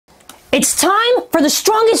It's time for the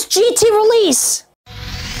strongest GT release!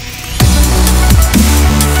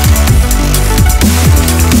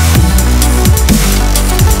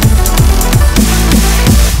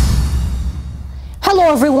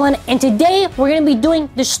 Hello everyone, and today we're going to be doing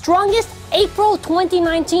the strongest April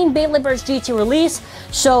 2019 Beyblade Burst GT release.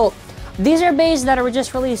 So these are bays that were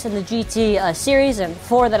just released in the GT series, and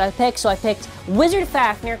 4 that I picked. So I picked Wizard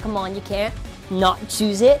Fafnir, come on, you can't not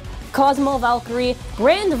choose it, Cosmo Valkyrie,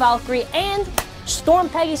 Grand Valkyrie, and Storm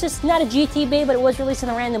Pegasus. Not a GT bay, but it was released in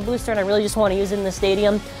a random booster, and I really just want to use it in the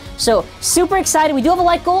stadium. So super excited. We do have a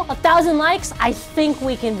like goal, 1,000 likes. I think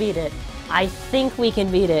we can beat it. I think we can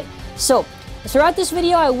beat it. So throughout this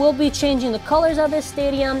video, I will be changing the colors of this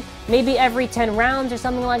stadium, maybe every 10 rounds or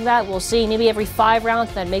something like that. We'll see, maybe every 5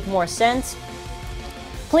 rounds, that make more sense.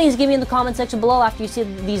 Please give me in the comment section below after you see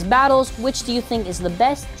these battles, which do you think is the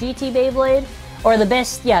best GT Beyblade, or the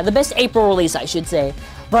best, yeah, the best April release, I should say.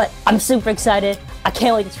 But I'm super excited. I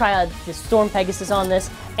can't wait to try out the Storm Pegasus on this.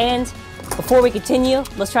 And before we continue,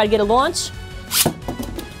 let's try to get a launch.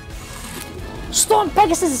 Storm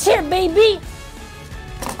Pegasus is here, baby!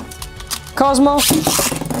 Cosmo,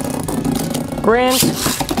 Grand,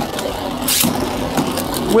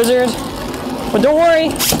 Wizard, but don't worry,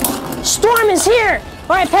 Storm is here!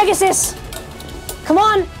 Alright, Pegasus, come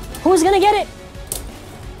on, who's gonna get it?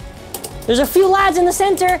 There's a few lads in the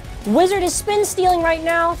center. Wizard is spin stealing right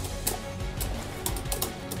now,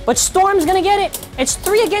 but Storm's gonna get it. It's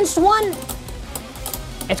 3 against 1.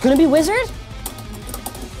 It's gonna be Wizard?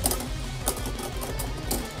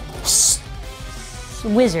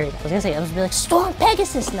 Wizard. I was gonna say, I was gonna be like, Storm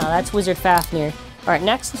Pegasus! No, that's Wizard Fafnir. Alright,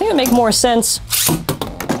 next. I think it'll make more sense.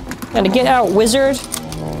 Gotta get out Wizard,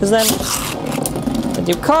 because then if I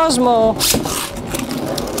do Cosmo,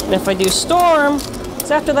 and if I do Storm,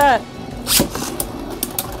 it's after that.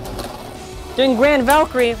 Doing Grand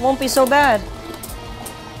Valkyrie won't be so bad.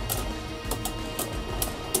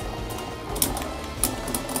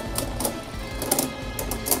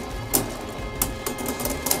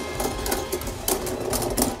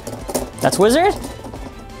 That's Wizard,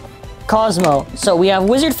 Cosmo. So we have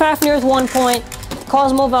Wizard Fafnir with 1 point,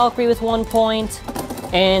 Cosmo Valkyrie with 1 point,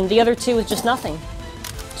 and the other 2 with just nothing.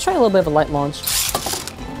 Let's try a little bit of a light launch.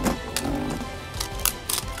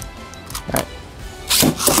 Alright.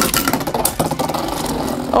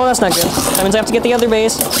 Oh, that's not good. That means I have to get the other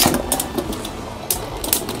base.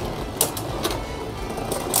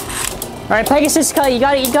 Alright, Pegasus, you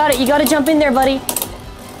got it, you got it, you gotta jump in there, buddy.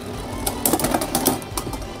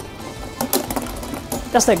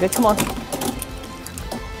 That's not good, come on.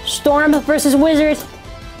 Storm versus Wizard.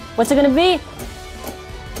 What's it gonna be?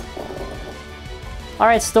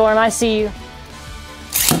 Alright, Storm, I see you.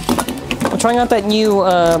 I'm trying out that new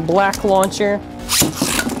black launcher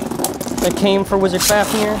that came for Wizard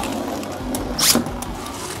Fafnir.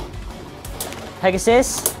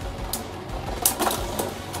 Pegasus.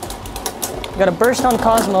 Got a burst on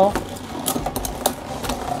Cosmo.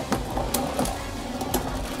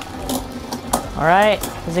 Alright,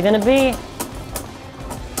 is it gonna be?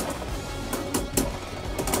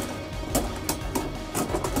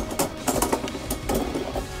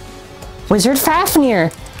 Wizard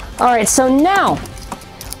Fafnir! Alright, so now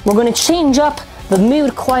we're gonna change up the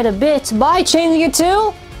mood quite a bit by changing it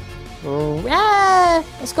to...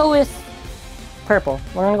 let's go with purple.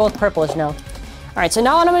 We're gonna go with purplish now. Alright, so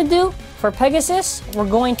now what I'm gonna do for Pegasus, we're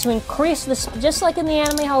going to increase this, just like in the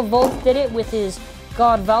anime how Volk did it with his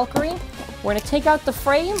God Valkyrie. We're gonna take out the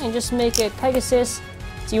frame and just make it Pegasus.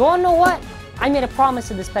 So you wanna know what? I made a promise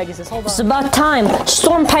to this Pegasus. Hold on. It's about time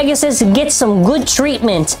Storm Pegasus gets some good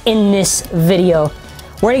treatment in this video.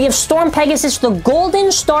 We're gonna give Storm Pegasus the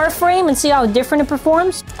golden star frame and see how different it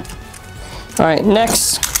performs. Alright,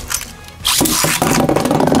 next.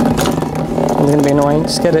 It's gonna be annoying.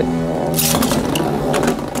 Just get it.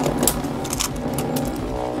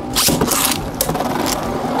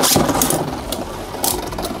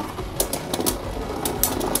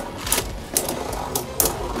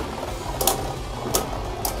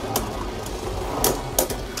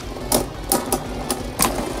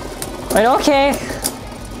 Right, okay.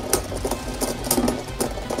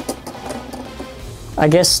 I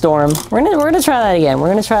guess Storm. We're gonna try that again. We're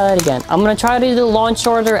gonna try that again. I'm gonna try to do the launch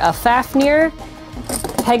order of Fafnir,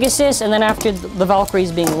 Pegasus, and then after the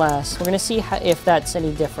Valkyries being last. We're gonna see if that's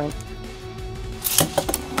any different.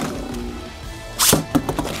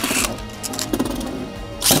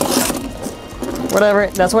 Whatever,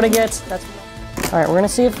 that's what it gets. That's. All right, we're gonna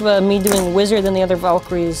see if me doing Wizard and the other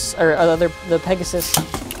Valkyries, or the Pegasus.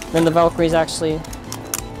 Then the Valkyries actually...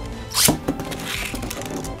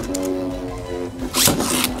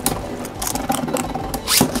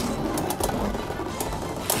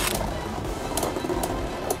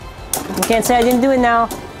 You can't say I didn't do it now.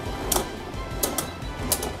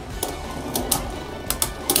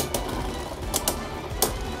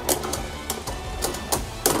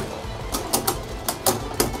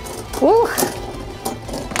 Woo!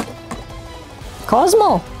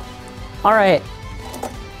 Cosmo! Alright.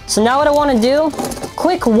 So now what I want to do,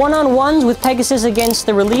 quick one-on-ones with Pegasus against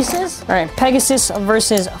the releases. Alright, Pegasus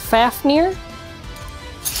versus Fafnir.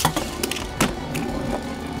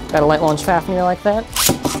 Gotta light launch Fafnir like that.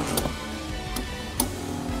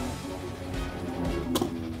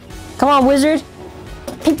 Come on, Wizard.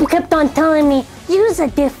 People kept on telling me, use a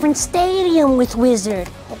different stadium with Wizard.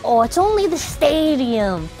 Oh, it's only the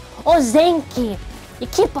stadium. Oh, Zankye.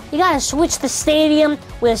 You gotta switch the stadium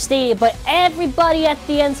with a stadium, but everybody at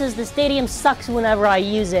the end says the stadium sucks whenever I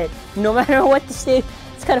use it. No matter what the stadium.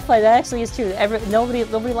 It's kind of funny. That actually is true. Nobody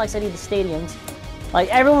likes any of the stadiums. Like,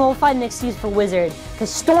 everyone will find an excuse for Wizard, because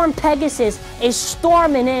Storm Pegasus is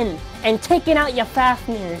storming in and taking out your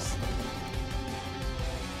Fafnirs.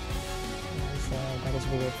 That is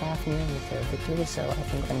weird. Fafnir with their victory, so I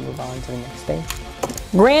think I'm gonna move on to the next thing.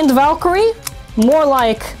 Grand Valkyrie, more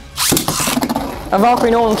like a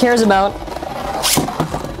Valkyrie no one cares about.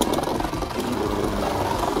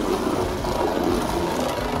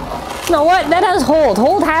 No, what? That has hold.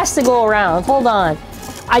 Hold has to go around. Hold on.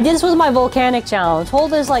 I did this with my volcanic challenge.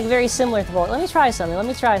 Hold is like very similar to Let me try something.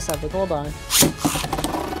 Hold on.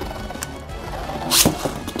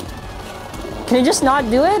 Can you just not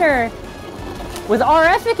do it, or with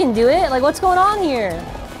RF it can do it? Like, what's going on here?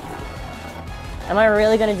 Am I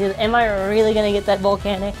really gonna get that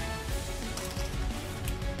volcanic?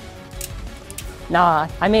 Nah,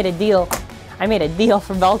 I made a deal. I made a deal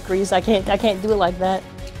for Valkyries. I can't do it like that.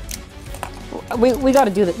 We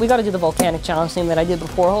gotta do that. We gotta do the volcanic challenge thing that I did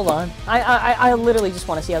before. Hold on. I literally just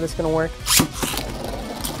want to see how this is gonna work.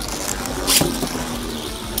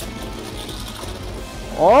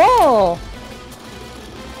 Oh!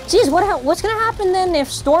 Jeez, what's gonna happen then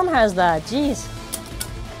if Storm has that? Jeez.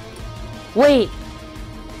 Wait.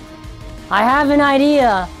 I have an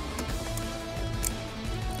idea.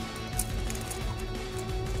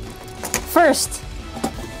 First,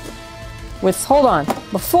 hold on,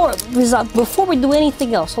 before we do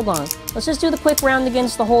anything else, hold on. Let's just do the quick round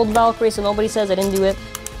against the hold Valkyrie so nobody says I didn't do it.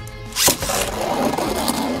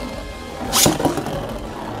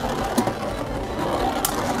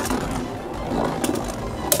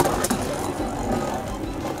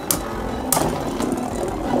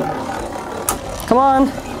 Come on.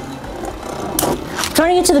 I'm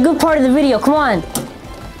trying to get to the good part of the video, come on.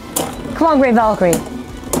 Come on, Great Valkyrie.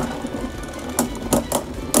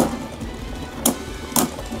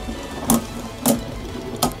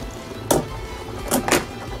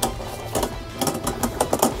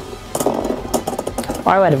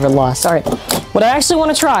 I would have lost. Alright. What I actually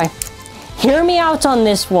want to try. Hear me out on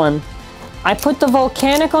this one. I put the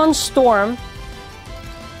volcanic on Storm.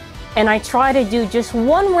 And I try to do just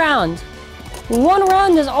one round. One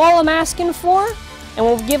round is all I'm asking for. And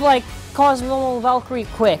we'll give like Cosmo and Valkyrie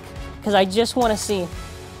quick. Because I just want to see.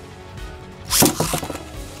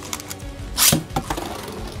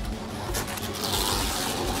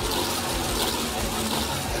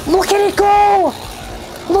 Look at it go!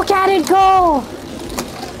 Look at it go!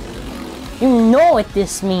 You know what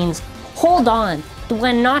this means. Hold on. Do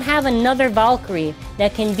I not have another Valkyrie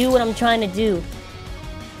that can do what I'm trying to do?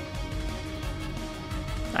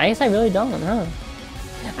 I guess I really don't, huh?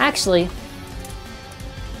 Actually,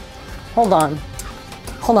 hold on.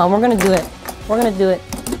 Hold on, we're gonna do it. We're gonna do it.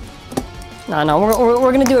 No,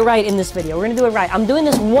 we're gonna do it right in this video. We're gonna do it right. I'm doing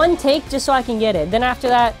this one take just so I can get it. Then after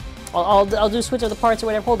that, I'll do switch of the parts or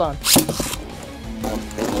whatever. Hold on.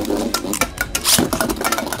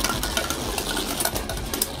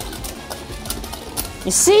 You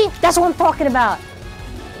see? That's what I'm talking about.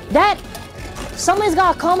 Somebody's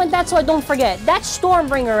got to comment that so I don't forget. That's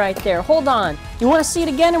Stormbringer right there. Hold on. You want to see it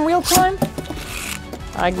again in real time?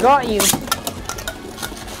 I got you.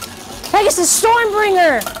 Pegasus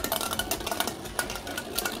Stormbringer!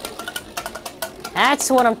 That's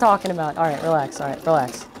what I'm talking about. Alright, relax. Alright,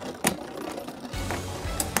 relax.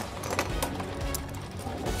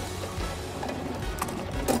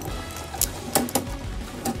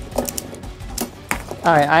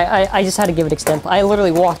 Alright, I just had to give it extent. I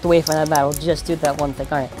literally walked away from that battle just to do that one thing.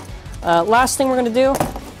 Alright. Last thing we're gonna do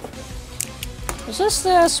is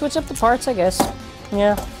just switch up the parts, I guess.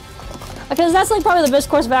 Yeah. Because that's like probably the best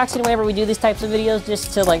course of action whenever we do these types of videos,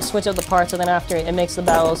 just to like switch up the parts, and then after it makes the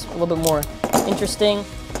battles a little bit more interesting.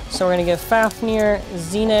 So we're gonna give Fafnir,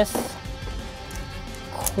 Zenith,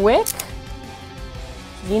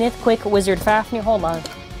 Quick, Wizard, Fafnir. Hold on.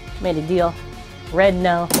 Made a deal. Red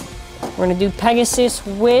now. We're gonna do Pegasis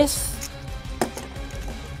with...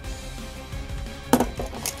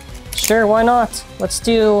 Sure, why not? Let's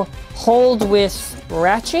do Hold with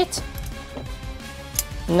Rachet.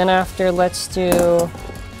 And then after, let's do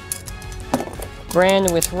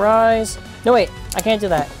Brand with Rise. No, wait, I can't do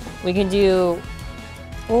that. We can do...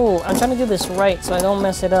 Ooh, I'm trying to do this right so I don't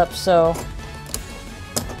mess it up, so...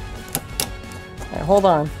 Alright, hold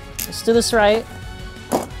on. Let's do this right.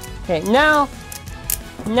 Okay, now,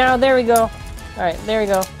 there we go. Alright, there we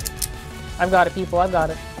go. I've got it, people, I've got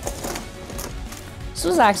it. This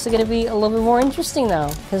is actually going to be a little bit more interesting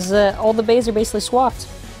now, because all the bays are basically swapped.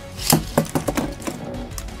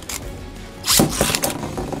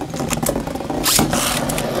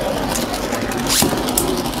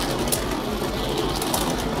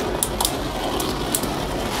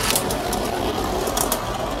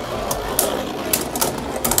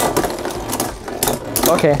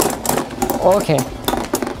 Okay. Okay.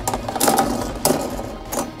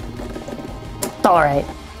 Alright.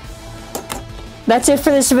 That's it for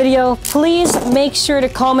this video. Please make sure to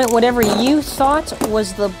comment whatever you thought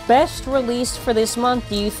was the best release for this month.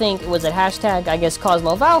 Do you think, was it hashtag, I guess,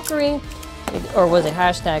 Cosmo Valkyrie? Or was it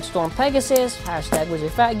hashtag Storm Pegasus? Hashtag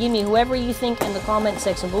Wizard Fat? Give me whoever you think in the comment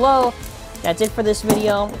section below. That's it for this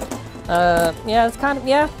video. Yeah, it's kind of,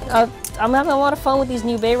 yeah. I'm having a lot of fun with these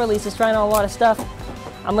new Bay releases, trying out a lot of stuff.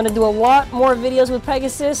 I'm going to do a lot more videos with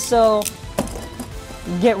Pegasus, so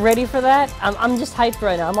get ready for that. I'm just hyped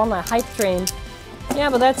right now. I'm on that hype train. Yeah,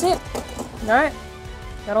 but that's it. Alright.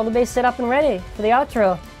 Got all the bass set up and ready for the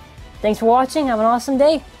outro. Thanks for watching. Have an awesome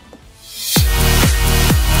day.